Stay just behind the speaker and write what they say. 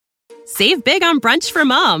Save big on brunch for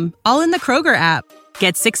mom, all in the Kroger app.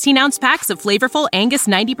 Get 16-ounce packs of flavorful Angus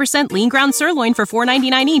 90% lean ground sirloin for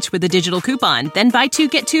 $4.99 each with a digital coupon. Then buy 2,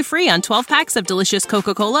 get 2 free on 12 packs of delicious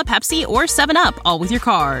Coca-Cola, Pepsi, or 7-Up, all with your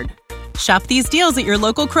card. Shop these deals at your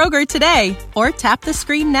local Kroger today, or tap the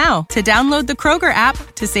screen now to download the Kroger app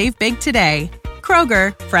to save big today.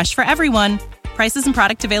 Kroger, fresh for everyone. Prices and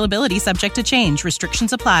product availability subject to change.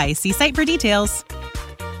 Restrictions apply. See site for details.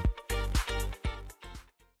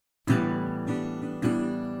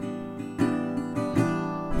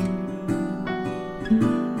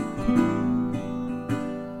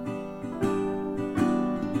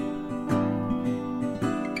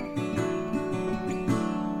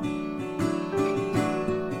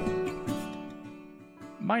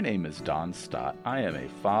 My name is Don Stott. I am a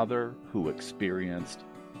father who experienced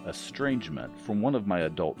estrangement from one of my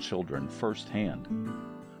adult children firsthand.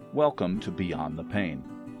 Welcome to Beyond the Pain,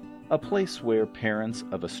 a place where parents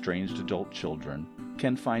of estranged adult children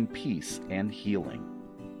can find peace and healing.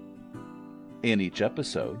 In each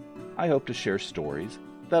episode, I hope to share stories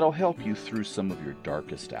that'll help you through some of your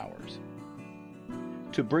darkest hours,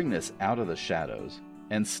 to bring this out of the shadows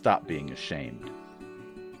and stop being ashamed,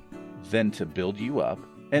 then to build you up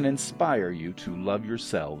and inspire you to love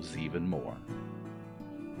yourselves even more.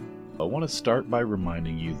 I want to start by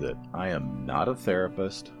reminding you that I am not a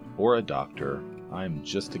therapist or a doctor. I am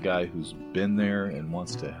just a guy who's been there and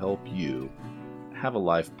wants to help you have a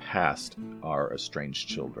life past our estranged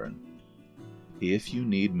children. If you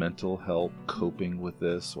need mental help coping with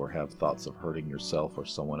this or have thoughts of hurting yourself or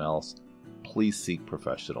someone else, please seek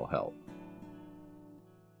professional help.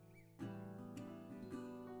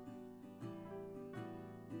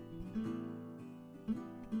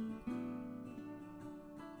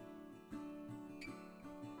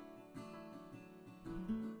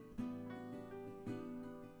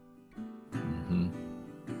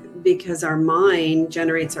 Because our mind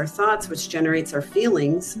generates our thoughts, which generates our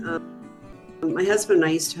feelings. My husband and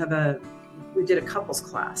I used to we did a couples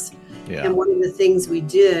class. Yeah. And one of the things we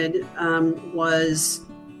did was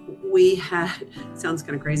sounds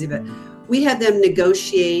kind of crazy, but we had them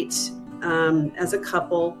negotiate as a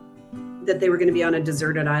couple that they were going to be on a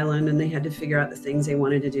deserted island and they had to figure out the things they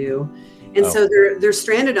wanted to do. And so they're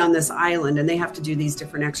stranded on this island and they have to do these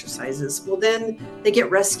different exercises. Well, then they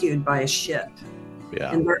get rescued by a ship.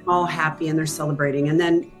 Yeah. And they're all happy and they're celebrating. And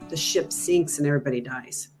then the ship sinks and everybody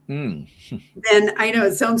dies. Then I know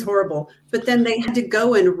it sounds horrible, but then they had to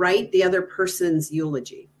go and write the other person's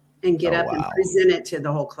eulogy and get up and present it to the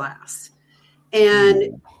whole class.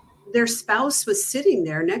 And their spouse was sitting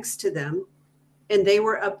there next to them and they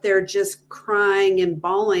were up there just crying and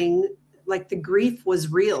bawling like the grief was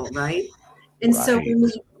real, right? And so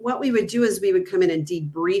what we would do is we would come in and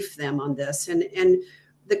debrief them on this. And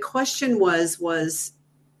the question was,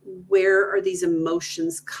 where are these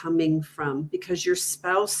emotions coming from? Because your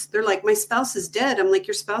spouse, they're like, my spouse is dead. I'm like,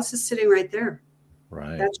 your spouse is sitting right there.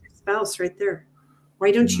 Right. That's your spouse right there.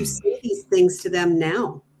 Why don't you say these things to them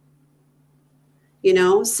now? You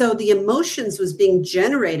know, so the emotions was being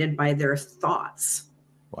generated by their thoughts.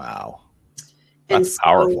 Wow. That's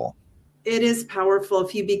powerful. It is powerful.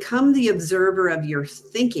 If you become the observer of your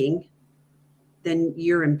thinking, then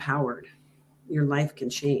you're empowered. Your life can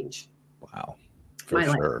change. Wow. My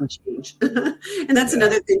life can change. And that's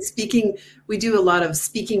another thing. We do a lot of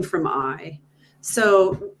speaking from I.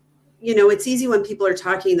 So, you know, it's easy when people are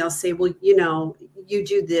talking, they'll say, well, you know, you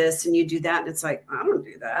do this and you do that. And it's like, I don't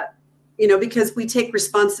do that, you know, because we take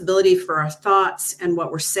responsibility for our thoughts and what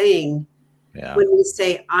we're saying. Yeah. When we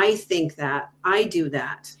say, I think that, I do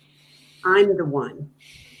that, I'm the one.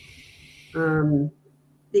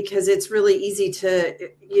 Because it's really easy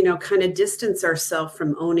to, you know, kind of distance ourselves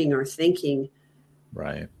from owning our thinking.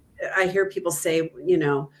 Right. I hear people say, you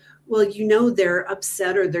know, well, you know, they're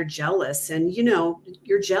upset or they're jealous and, you know,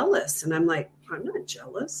 you're jealous. And I'm like, I'm not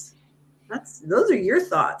jealous. Those are your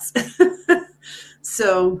thoughts.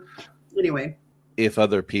 So anyway. If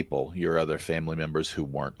other people, your other family members who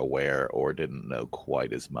weren't aware or didn't know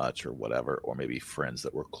quite as much or whatever, or maybe friends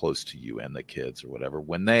that were close to you and the kids or whatever,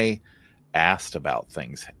 when they asked about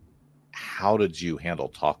things, how did you handle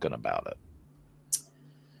talking about it?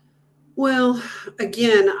 Well,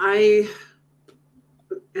 again, I'm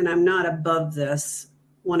not above this.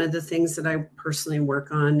 One of the things that I personally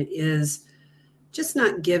work on is just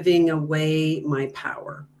not giving away my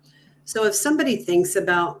power. So if somebody thinks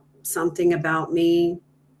about something about me,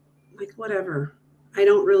 like, whatever, I'd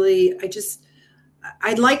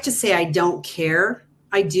like to say I don't care.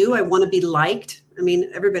 I do. I want to be liked. I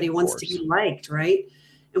mean, everybody wants to be liked, right?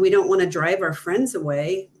 And we don't want to drive our friends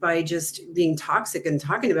away by just being toxic and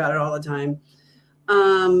talking about it all the time.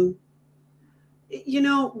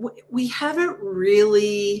 we haven't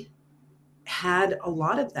really had a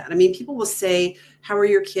lot of that. I mean, people will say, how are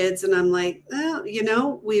your kids? And I'm like,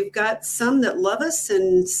 we've got some that love us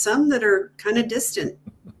and some that are kind of distant.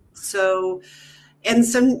 So, and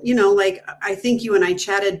some, like I think you and I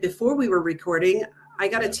chatted before we were recording. I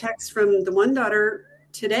got a text from the one daughter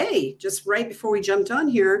today, just right before we jumped on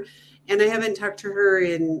here. And I haven't talked to her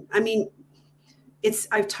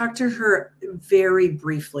I've talked to her very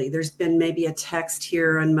briefly. There's been maybe a text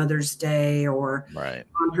here on Mother's Day or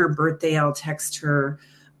on her birthday, I'll text her,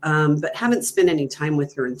 but haven't spent any time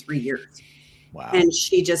with her in 3 years. Wow. And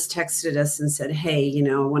she just texted us and said, hey,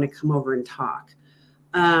 I want to come over and talk.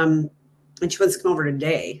 And she wants to come over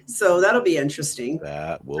today. So that'll be interesting.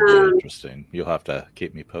 That will be interesting. You'll have to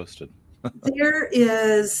keep me posted.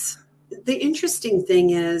 The interesting thing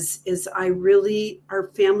is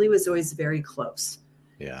our family was always very close.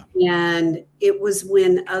 Yeah. And it was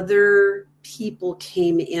when other people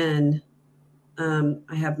came in.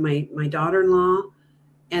 I have my daughter-in-law,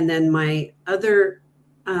 and then my other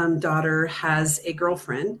daughter has a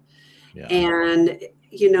girlfriend. Yeah. And,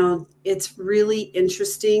 it's really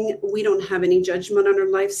interesting. We don't have any judgment on her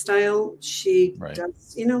lifestyle. She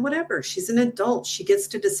does, whatever. She's an adult. She gets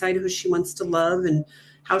to decide who she wants to love and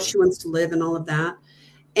how she wants to live and all of that.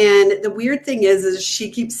 And the weird thing is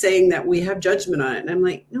she keeps saying that we have judgment on it. And I'm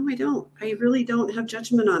like, no, I don't. I really don't have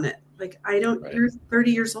judgment on it. Like, I don't, You're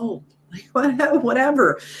 30 years old, like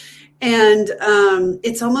whatever. And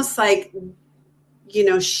it's almost like,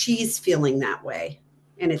 she's feeling that way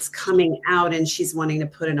and it's coming out and she's wanting to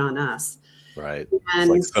put it on us. Right. And it's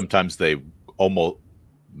like sometimes they almost,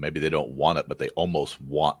 maybe they don't want it, but they almost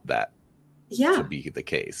want that to be the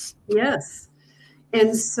case. Yes.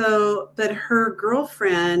 And so, but her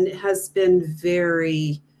girlfriend has been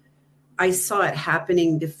I saw it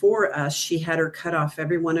happening before us. She had her cut off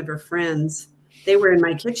every one of her friends. They were in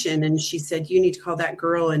my kitchen and she said, you need to call that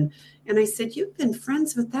girl. And I said, you've been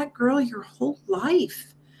friends with that girl your whole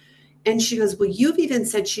life. And she goes, well, you've even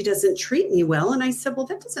said she doesn't treat me well. And I said, well,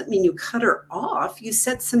 that doesn't mean you cut her off. You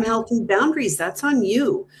set some healthy boundaries. That's on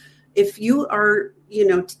you. If you are,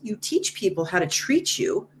 you teach people how to treat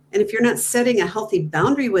you. And if you're not setting a healthy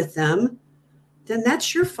boundary with them, then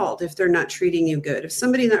that's your fault if they're not treating you good. If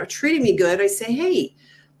somebody's not treating me good, I say, hey,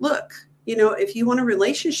 look, if you want a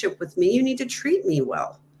relationship with me, you need to treat me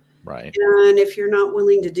well. Right. And if you're not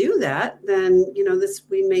willing to do that, then,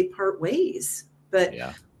 we may part ways. But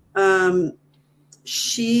I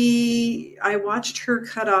watched her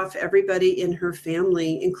cut off everybody in her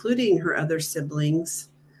family, including her other siblings.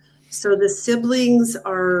 So the siblings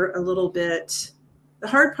are a little bit... The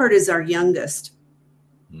hard part is our youngest,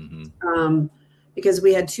 because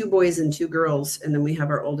we had 2 boys and 2 girls, and then we have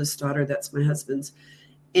our oldest daughter, that's my husband's.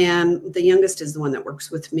 And the youngest is the one that works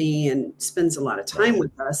with me and spends a lot of time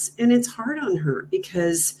with us. And it's hard on her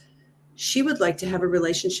because she would like to have a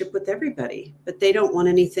relationship with everybody, but they don't want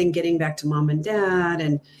anything getting back to mom and dad.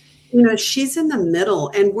 And, she's in the middle,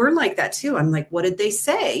 and we're like that too. I'm like, what did they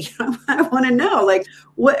say? I want to know, like,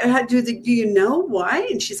 do you know why?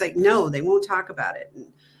 And she's like, no, they won't talk about it.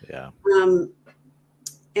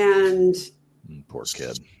 And poor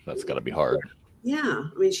kid. That's got to be hard. Yeah.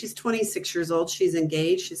 I mean, she's 26 years old. She's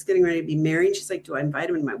engaged. She's getting ready to be married. She's like, do I invite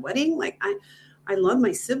him to my wedding? Like, I love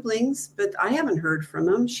my siblings, but I haven't heard from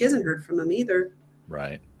them. She hasn't heard from them either.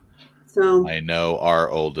 Right. So I know our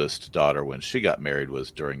oldest daughter, when she got married,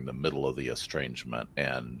 was during the middle of the estrangement,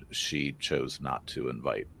 and she chose not to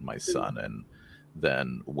invite my son. And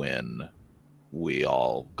then when we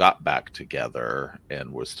all got back together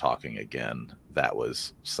and was talking again, that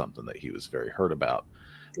was something that he was very hurt about.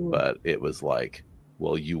 But it was like,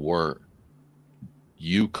 well, you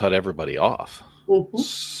cut everybody off.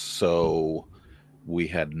 So we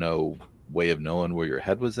had no way of knowing where your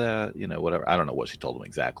head was at, whatever. I don't know what she told him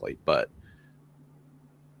exactly, but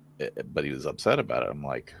he was upset about it. I'm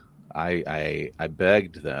like, I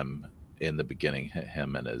begged them in the beginning,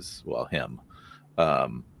 him,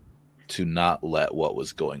 to not let what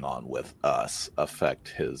was going on with us affect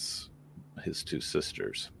his 2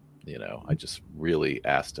 sisters. I just really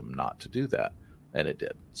asked him not to do that, and it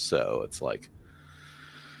did. So it's like,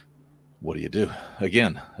 what do you do?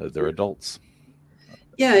 Again, they're adults.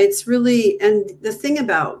 Yeah, it's really, and the thing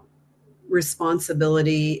about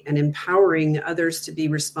responsibility and empowering others to be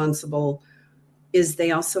responsible is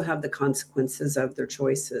they also have the consequences of their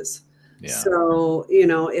choices. Yeah. So,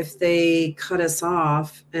 if they cut us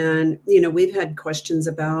off, and, we've had questions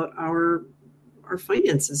about our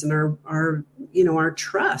finances and our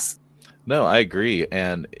trust. No, I agree.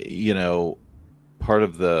 And, part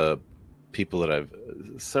of the people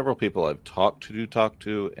several people I've talked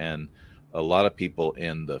to, and a lot of people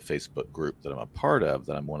in the Facebook group that I'm a part of,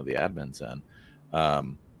 that I'm one of the admins in,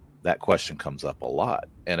 that question comes up a lot,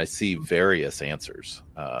 and I see various answers.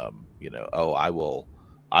 Oh, I will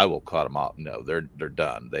cut them off. No, they're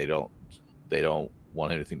done. They don't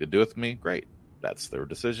want anything to do with me. Great, that's their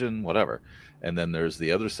decision, whatever. And then there's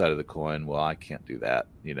the other side of the coin. Well, I can't do that.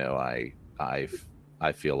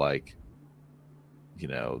 I feel like,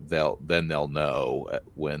 they'll know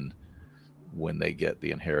when they get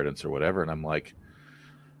the inheritance or whatever. And I'm like,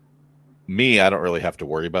 I don't really have to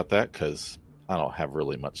worry about that because I don't have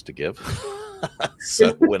really much to give.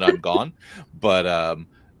 So when I'm gone, but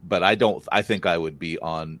I think I would be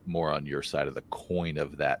more on your side of the coin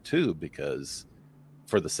of that too, because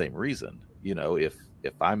for the same reason,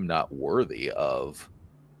 if I'm not worthy of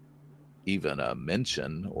even a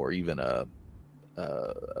mention or even a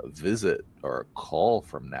visit or a call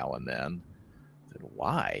from now and then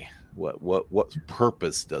why? What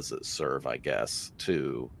purpose does it serve, I guess,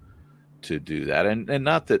 to do that? And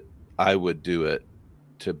not that I would do it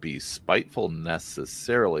to be spiteful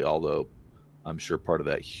necessarily, although I'm sure part of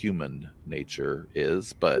that human nature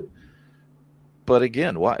is, but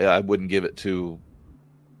again, why I wouldn't give it to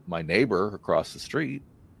my neighbor across the street.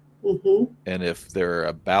 Mm-hmm. And if they're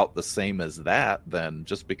about the same as that, then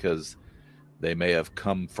just because they may have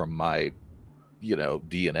come from my,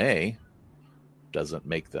 DNA doesn't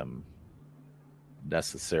make them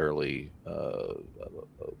necessarily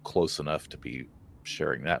close enough to be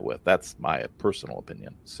sharing that with. That's my personal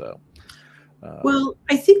opinion. So, well,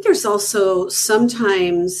 I think there's also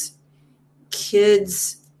sometimes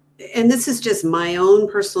kids, and this is just my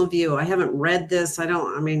own personal view. I haven't read this.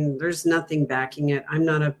 There's nothing backing it. I'm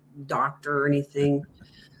not a doctor or anything,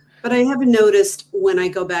 but I have noticed when I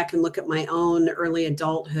go back and look at my own early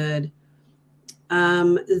adulthood,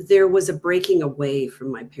 there was a breaking away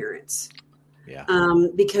from my parents. Yeah.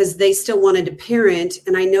 Because they still wanted to parent.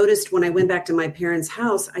 And I noticed when I went back to my parents'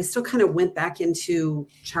 house, I still kind of went back into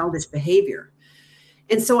childish behavior.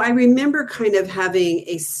 And so I remember kind of having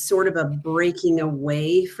a sort of a breaking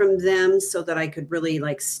away from them so that I could really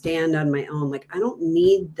stand on my own. Like, I don't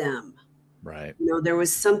need them. Right. There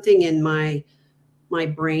was something in my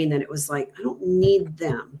brain that it was like, I don't need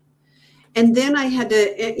them. And then I had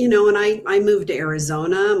to, and I moved to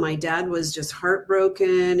Arizona. My dad was just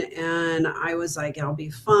heartbroken. And I was like, I'll be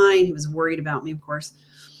fine. He was worried about me, of course.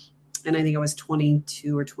 And I think I was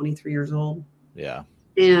 22 or 23 years old. Yeah.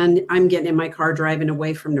 And I'm getting in my car driving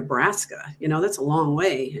away from Nebraska. That's a long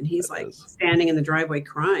way. And he's standing in the driveway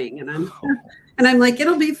crying. And I'm like,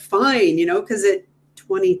 it'll be fine, because at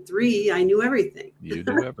 23, I knew everything. You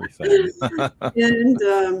knew everything.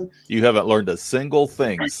 And you haven't learned a single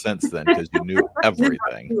thing since then because you knew everything.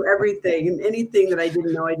 I knew everything. And anything that I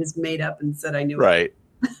didn't know, I just made up and said I knew. Right.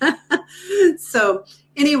 So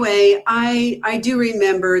anyway, I do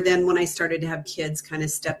remember then when I started to have kids kind of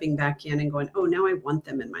stepping back in and going, oh, now I want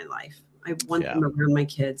them in my life. I want them around my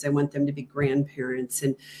kids. I want them to be grandparents.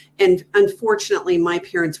 And unfortunately, my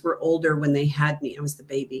parents were older when they had me. I was the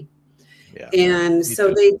baby. Yeah. And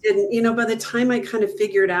so they didn't, by the time I kind of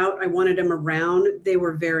figured out I wanted them around, they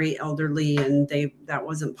were very elderly and that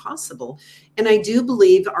wasn't possible. And I do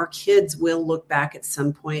believe our kids will look back at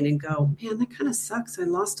some point and go, man, that kind of sucks. I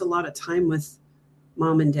lost a lot of time with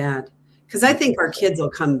mom and dad, because I think our kids will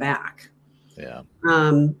come back. Yeah.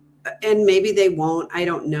 And maybe they won't, I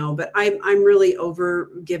don't know, but I'm really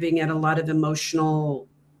over giving it a lot of emotional,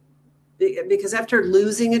 because after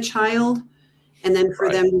losing a child, and then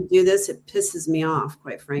for them to do this, it pisses me off,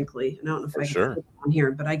 quite frankly. I don't know if I can put it on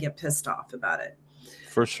here, but I get pissed off about it.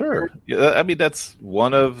 For sure. Yeah, that's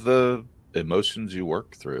one of the emotions you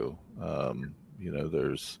work through.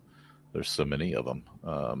 There's so many of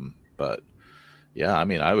them. But yeah,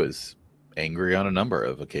 I was angry on a number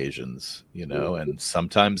of occasions, and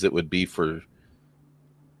sometimes it would be for,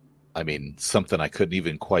 something I couldn't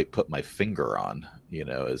even quite put my finger on,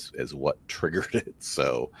 as what triggered it.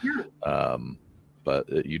 So,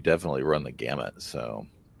 but you definitely run the gamut. So,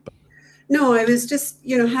 no, I was just,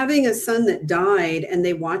 having a son that died and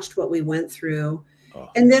they watched what we went through. Oh.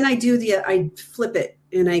 And then I flip it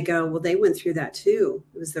and I go, well, they went through that too.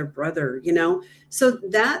 It was their brother, So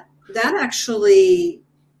that actually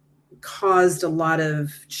caused a lot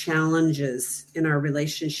of challenges in our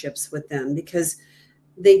relationships with them, because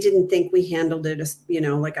they didn't think we handled it as,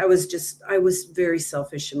 I was very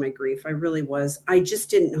selfish in my grief. I really was. I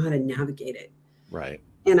just didn't know how to navigate it. Right.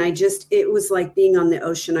 And it was like being on the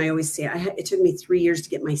ocean. I always say it took me 3 years to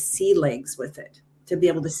get my sea legs with it, to be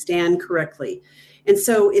able to stand correctly. And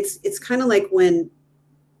so it's kind of like when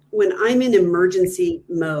I'm in emergency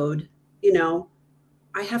mode,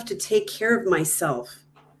 I have to take care of myself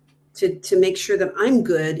to make sure that I'm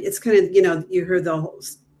good. It's kind of, you know, you heard the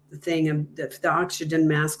thing of the oxygen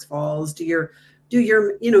mask falls. Do your,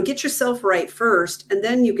 you know, get yourself right first, and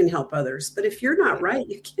then you can help others. But if you're not right,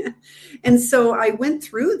 you can't. And so I went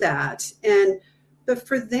through that. But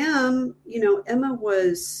for them, you know, Emma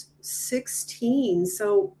was 16.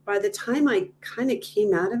 So by the time I kind of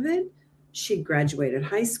came out of it, she graduated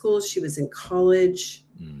high school. She was in college.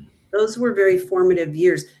 Those were very formative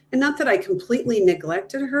years. And not that I completely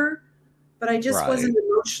neglected her, but I just wasn't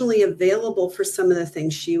emotionally available for some of the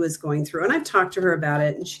things she was going through. And I've talked to her about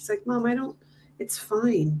it, and she's like, Mom, it's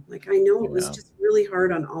fine. Like, I know it was just really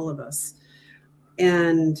hard on all of us.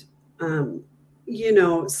 And, you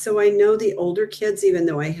know, so I know the older kids, even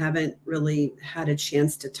though I haven't really had a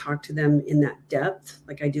chance to talk to them in that depth,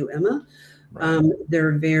 like I do Emma,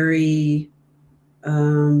 they're very,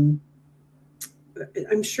 I'm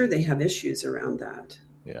sure they have issues around that.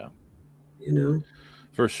 Yeah. You know?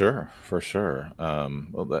 For sure.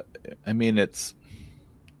 Well, I mean, it's,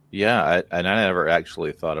 and I never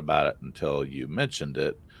actually thought about it until you mentioned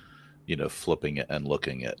it, you know, flipping it and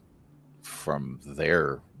looking at from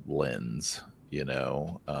their lens, you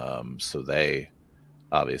know, so they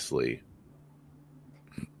obviously,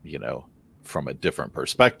 you know, from a different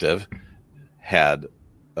perspective had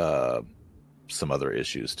some other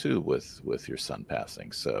issues too with your son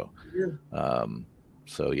passing. So,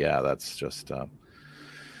 that's just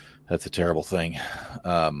that's a terrible thing.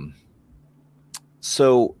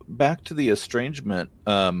 So back to the estrangement,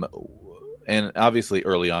 and obviously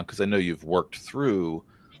early on, because I know you've worked through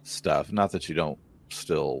stuff. Not that you don't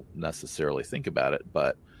still necessarily think about it,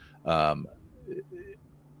 but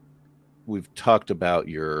we've talked about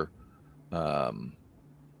your.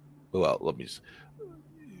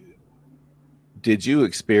 Did you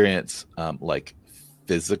experience like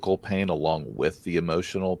physical pain along with the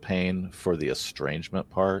emotional pain for the estrangement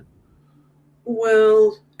part?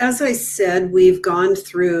 Well, as I said, we've gone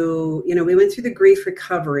through, you know, we went through the grief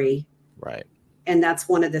recovery. Right. And that's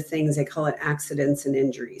one of the things they call it, accidents and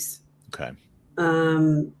injuries. Okay.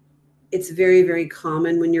 It's very, very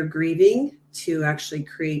common when you're grieving to actually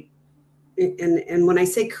create. And when I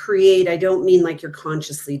say create, I don't mean like you're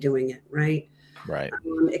consciously doing it, right? Right.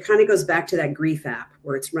 It kind of goes back to that grief app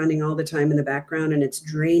where it's running all the time in the background and it's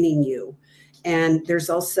draining you. And there's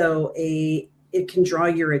also it can draw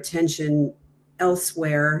your attention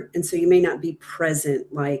elsewhere. And so you may not be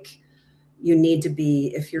present like you need to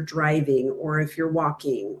be if you're driving or if you're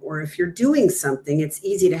walking or if you're doing something. It's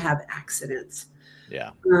easy to have accidents. Yeah.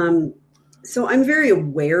 So I'm very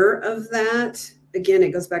aware of that. Again, it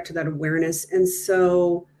goes back to that awareness. And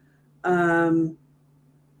so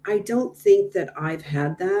I don't think that I've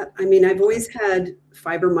had that. I mean, I've always had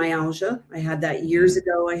fibromyalgia. I had that years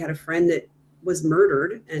ago. I had a friend that was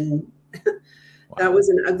murdered, and that was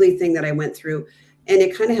an ugly thing that I went through. And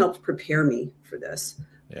it kind of helped prepare me for this,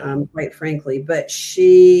 quite frankly. But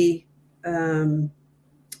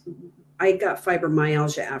I got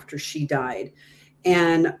fibromyalgia after she died.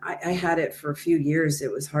 And I had it for a few years.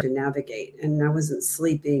 It was hard to navigate, and I wasn't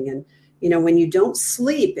sleeping. And, you know, when you don't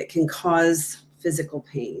sleep, it can cause physical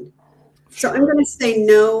pain. So I'm going to say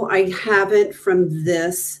no, I haven't from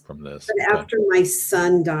this. But after my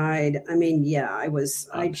son died, I mean, I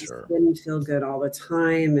just didn't feel good all the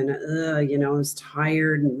time. And, you know, I was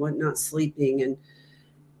tired and whatnot, sleeping.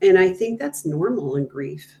 And I think that's normal in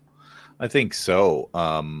grief. I think so.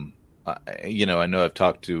 You know, I know I've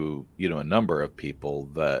talked to, you know, a number of people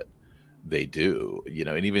that they do, you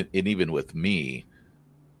know, and even with me,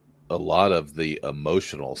 a lot of the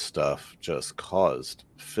emotional stuff just caused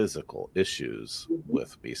physical issues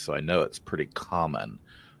with me. So I know it's pretty common.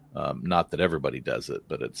 Not that everybody does it,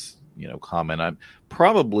 but it's, you know, common. I'm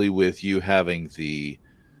probably with you having the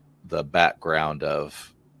background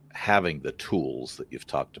of having the tools that you've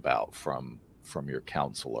talked about from your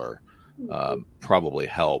counselor, probably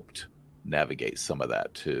helped navigate some of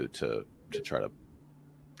that to try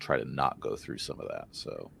to not go through some of that.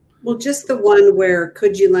 So. Well, just the one where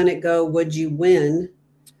could you let it go? Would you win?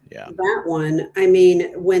 Yeah. That one. I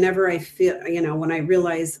mean, whenever I feel, you know, when I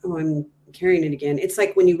realize, oh, I'm carrying it again, it's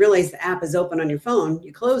like when you realize the app is open on your phone,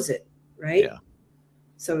 you close it, right? Yeah.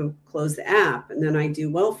 So close the app, and then I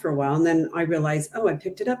do well for a while. And then I realize, oh, I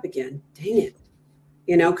picked it up again. Dang it.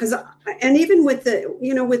 You know, and even with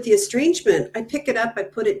with the estrangement, I pick it up, I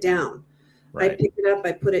put it down. Right. I pick it up,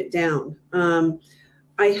 I put it down.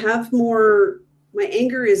 I have my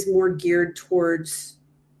anger is more geared towards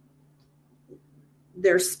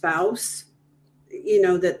their spouse, you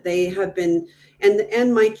know, that they have been,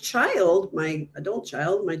 and my child, my adult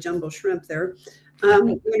child, my jumbo shrimp there,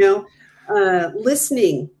 you know,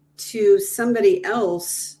 listening to somebody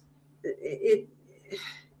else it,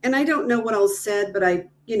 and I don't know what else said, but I've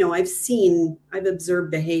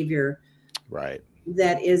observed behavior right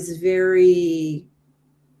that is very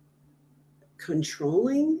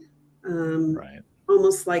controlling, right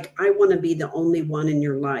almost like I want to be the only one in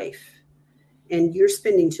your life and you're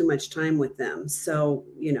spending too much time with them. So,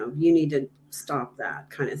 you need to stop that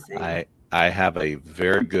kind of thing. I have a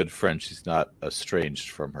very good friend. She's not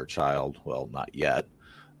estranged from her child. Well, not yet.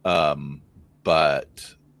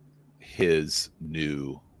 But his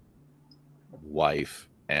new wife,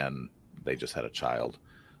 and they just had a child,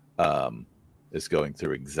 is going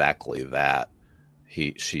through exactly that.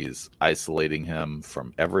 She's isolating him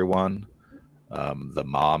from everyone. The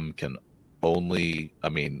mom can only,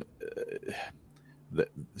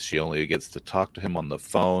 she only gets to talk to him on the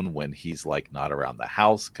phone when he's like not around the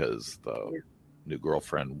house, because the new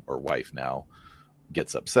girlfriend or wife now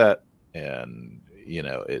gets upset, and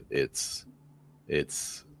it's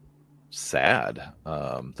sad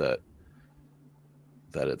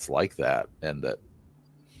that it's like that, and that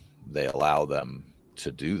they allow them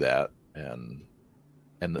to do that, and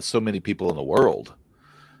that so many people in the world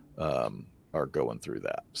are going through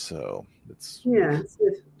that. So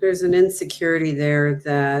there's an insecurity there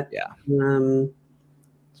that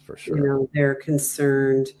for sure, they're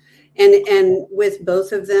concerned, and with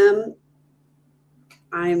both of them,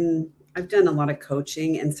 I've done a lot of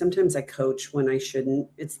coaching, and sometimes I coach when I shouldn't.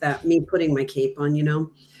 It's that me putting my cape on,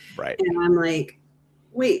 right? And I'm like,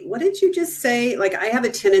 wait, what did you just say? Like, I have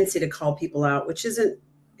a tendency to call people out, which isn't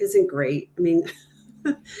great. I mean,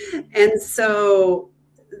 and so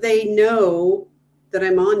they know that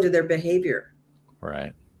I'm on to their behavior.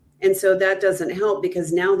 Right. And so that doesn't help,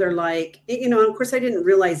 because now they're like, of course I didn't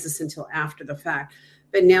realize this until after the fact,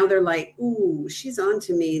 but now they're like, ooh, she's on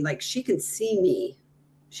to me. Like, she can see me.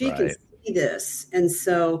 She can see this. And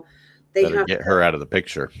so they have to get her out of the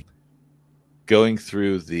picture. Going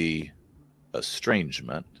through the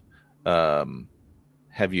estrangement,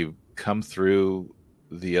 have you come through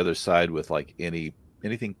the other side with like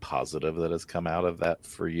anything positive that has come out of that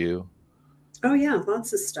for you? Oh yeah,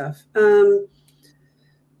 lots of stuff.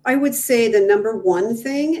 I would say the number one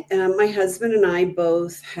thing, my husband and I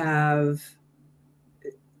both have,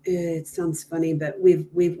 it sounds funny, but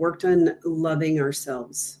we've worked on loving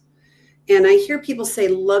ourselves. And I hear people say,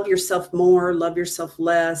 love yourself more, love yourself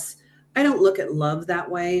less. I don't look at love that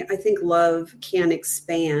way. I think love can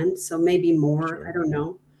expand. So maybe more, sure. I don't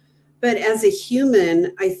know. But as a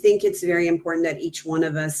human, I think it's very important that each one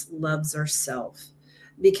of us loves ourselves.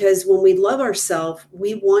 Because when we love ourselves,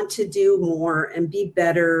 we want to do more and be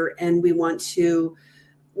better. And we want to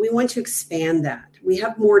expand that. We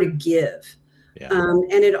have more to give. Yeah.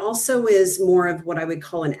 And it also is more of what I would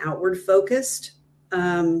call an outward focused.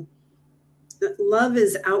 Love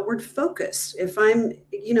is outward focused. If I'm,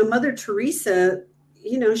 Mother Teresa,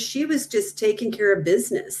 she was just taking care of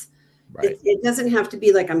business. Right. It doesn't have to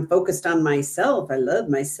be like I'm focused on myself. I love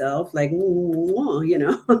myself, like, nothing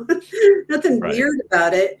right. weird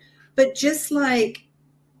about it. But just like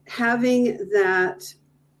having that,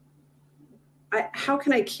 how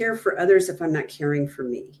can I care for others if I'm not caring for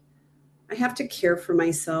me? I have to care for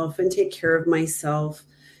myself and take care of myself.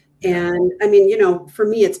 And I mean, for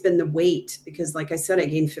me, it's been the weight, because like I said, I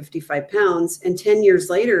gained 55 pounds, and 10 years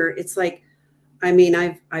later, it's like, I mean,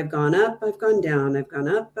 I've gone up, I've gone down, I've gone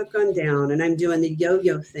up, I've gone down, and I'm doing the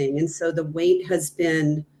yo-yo thing. And so the weight has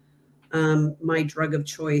been, my drug of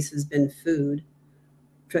choice has been food,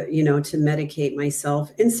 to medicate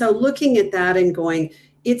myself. And so looking at that and going,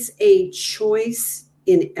 it's a choice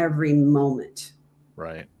in every moment.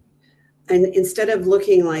 Right. And instead of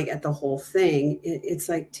looking like at the whole thing, it's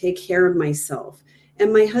like, take care of myself.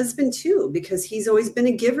 And my husband too, because he's always been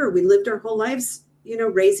a giver. We lived our whole lives,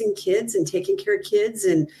 raising kids and taking care of kids.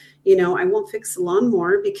 And, I won't fix the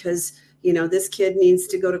lawnmower because, this kid needs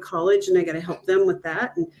to go to college and I got to help them with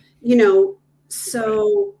that. And,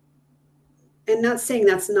 so, and not saying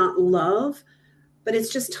that's not love, but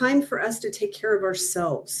it's just time for us to take care of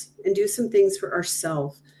ourselves and do some things for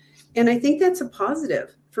ourselves. And I think that's a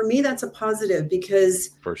positive. For me, that's a positive,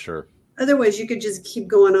 because for sure, otherwise you could just keep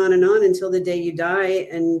going on and on until the day you die,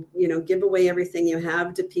 and, give away everything you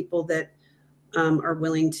have to people that are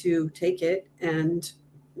willing to take it and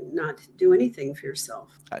not do anything for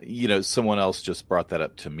yourself. Someone else just brought that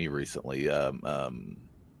up to me recently. A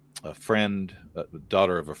friend,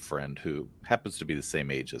 daughter of a friend who happens to be the same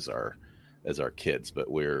age as our kids, but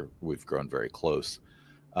we've grown very close.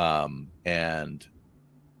 And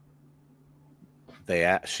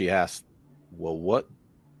she asked, well, what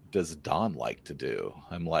does Don like to do?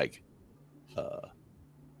 I'm like,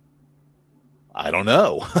 I don't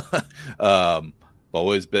know.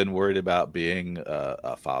 always been worried about being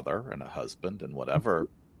a father and a husband and whatever.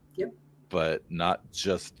 Yep. But not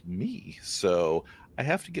just me. So I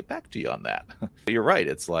have to get back to you on that. You're right.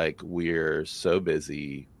 It's like we're so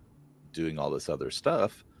busy doing all this other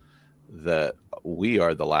stuff that we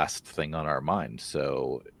are the last thing on our mind.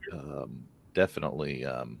 So definitely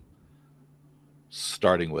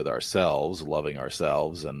starting with ourselves, loving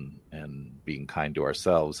ourselves, and being kind to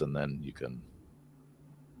ourselves, and then you can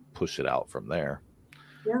push it out from there.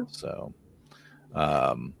 Yeah. So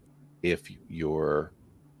if your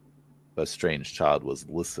estranged child was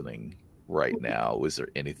listening right now, was there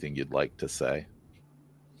anything you'd like to say?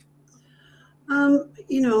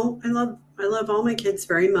 I love all my kids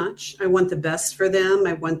very much. I want the best for them.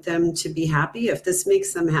 I want them to be happy. If this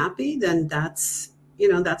makes them happy, then that's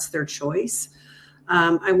their choice.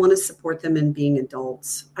 I want to support them in being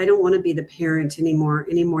adults. I don't want to be the parent any more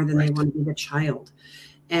than they want to be the child.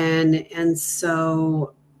 And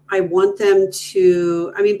so I want them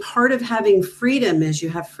to, part of having freedom is you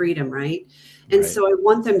have freedom, right? And so I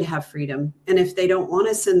want them to have freedom. And if they don't want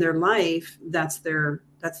us in their life, that's their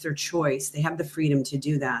choice. They have the freedom to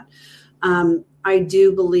do that. I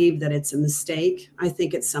do believe that it's a mistake. I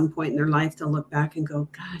think at some point in their life, they'll look back and go,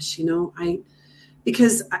 gosh,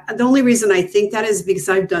 because the only reason I think that is because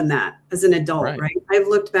I've done that as an adult, right? I've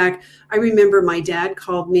looked back. I remember my dad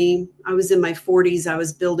called me. I was in my 40s. I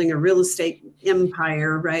was building a real estate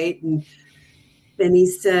empire, right? And then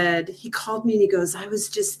he called me and he goes, I was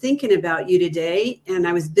just thinking about you today and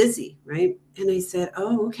I was busy, right? And I said,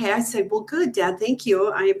 oh, okay. I said, well, good, Dad. Thank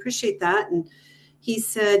you. I appreciate that. And he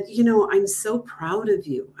said, I'm so proud of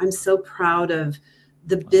you. I'm so proud of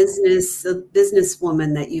the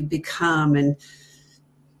businesswoman that you've become. And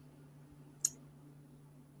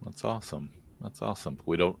that's awesome. That's awesome.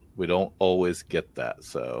 We don't always get that.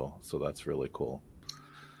 So that's really cool.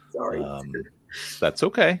 Sorry. That's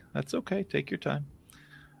okay. That's okay. Take your time.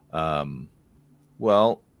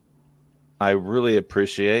 Well, I really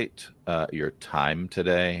appreciate your time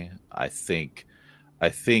today. I think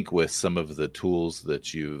with some of the tools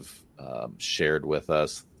that you've shared with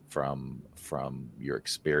us from your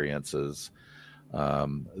experiences,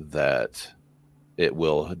 that it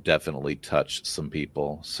will definitely touch some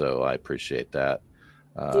people. So I appreciate that.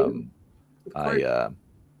 I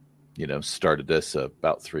started this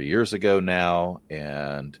about 3 years ago now,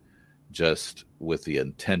 and just with the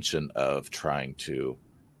intention of trying to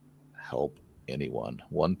help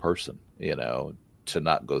one person, to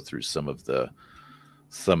not go through some of the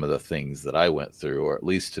things that I went through, or at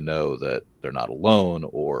least to know that they're not alone,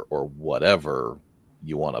 or whatever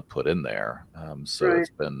you want to put in there.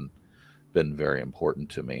 It's been very important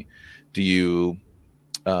to me. Do you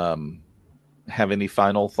have any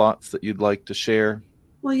final thoughts that you'd like to share?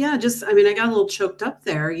 Well, yeah, I got a little choked up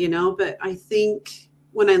there, but I think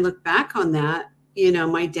when I look back on that,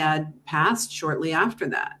 my dad passed shortly after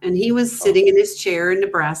that, and he was sitting in his chair in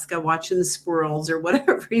Nebraska watching the squirrels or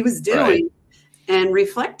whatever he was doing and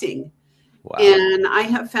reflecting. Wow. And I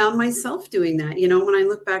have found myself doing that. When I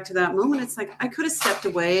look back to that moment, it's like I could have stepped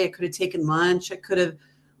away. I could have taken lunch. I could have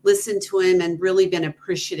listened to him and really been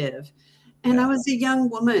appreciative. And I was a young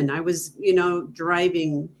woman. I was,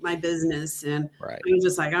 driving my business, and I was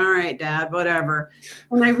just like, all right, Dad, whatever.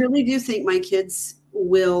 And I really do think my kids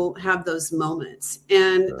will have those moments.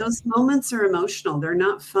 And those moments are emotional. They're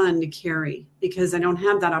not fun to carry because I don't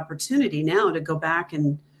have that opportunity now to go back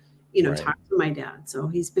and, talk to my dad. So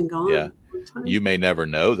he's been gone. Yeah. You may never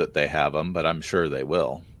know that they have them, but I'm sure they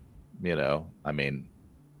will.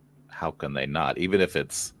 How can they not? Even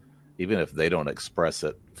if they don't express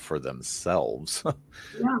it for themselves,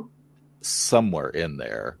 somewhere in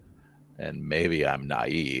there, and maybe I'm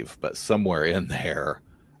naive, but somewhere in there,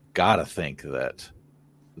 gotta think that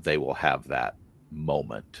they will have that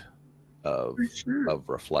moment of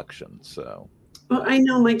reflection. So, well, I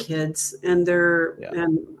know my kids, and they're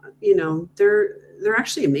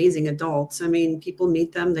actually amazing adults. People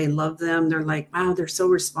meet them, they love them. They're like, wow, they're so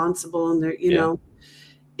responsible, and they're know.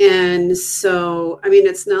 And so,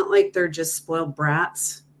 it's not like they're just spoiled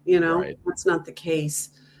brats, That's not the case.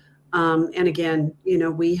 And again,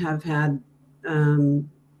 we've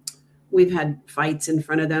had fights in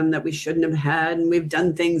front of them that we shouldn't have had, and we've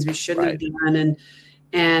done things we shouldn't have done. And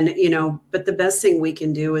but the best thing we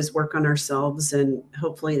can do is work on ourselves, and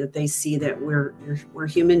hopefully that they see that we're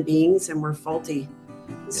human beings and we're faulty.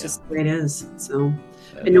 It's just the way it is. So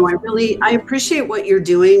I appreciate what you're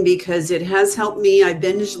doing, because it has helped me. I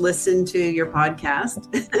binge listened to your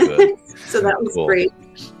podcast. So that was great.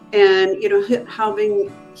 And,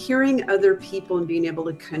 hearing other people and being able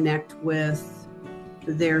to connect with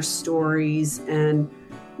their stories, and,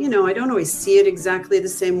 I don't always see it exactly the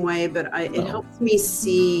same way, but it helps me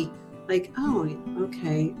see like, oh,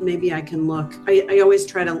 okay, maybe I can look. I always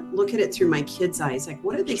try to look at it through my kids' eyes. Like,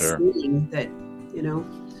 what are they seeing that,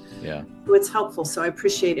 Yeah. So it's helpful. So I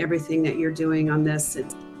appreciate everything that you're doing on this.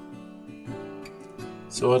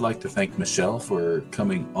 So I'd like to thank Michelle for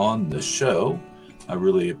coming on the show. I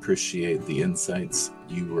really appreciate the insights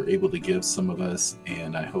you were able to give some of us,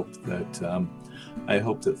 and I hope that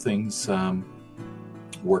things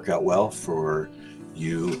work out well for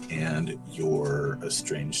you and your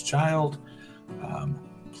estranged child.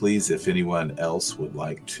 Please, if anyone else would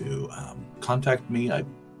like to contact me,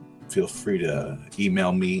 feel free to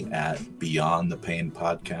email me at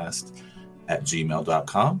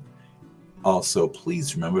beyondthepainpodcast@gmail.com. Also,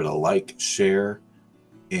 please remember to like, share,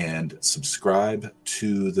 and subscribe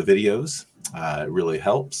to the videos. It really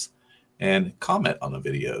helps. And comment on the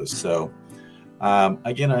videos. So,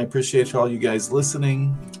 again, I appreciate all you guys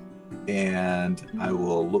listening, and I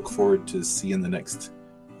will look forward to seeing you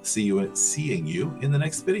in the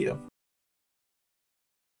next video.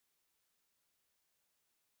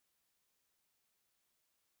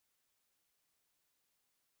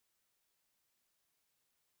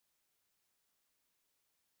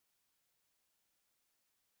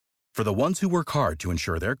 For the ones who work hard to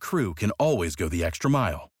ensure their crew can always go the extra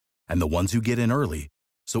mile, and the ones who get in early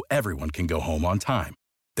so everyone can go home on time,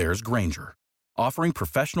 there's Grainger, offering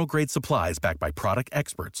professional-grade supplies backed by product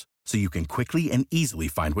experts so you can quickly and easily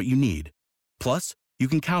find what you need. Plus, you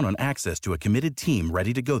can count on access to a committed team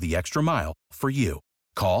ready to go the extra mile for you.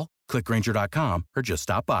 Call, click Grainger.com, or just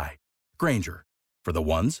stop by. Grainger, for the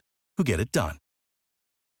ones who get it done.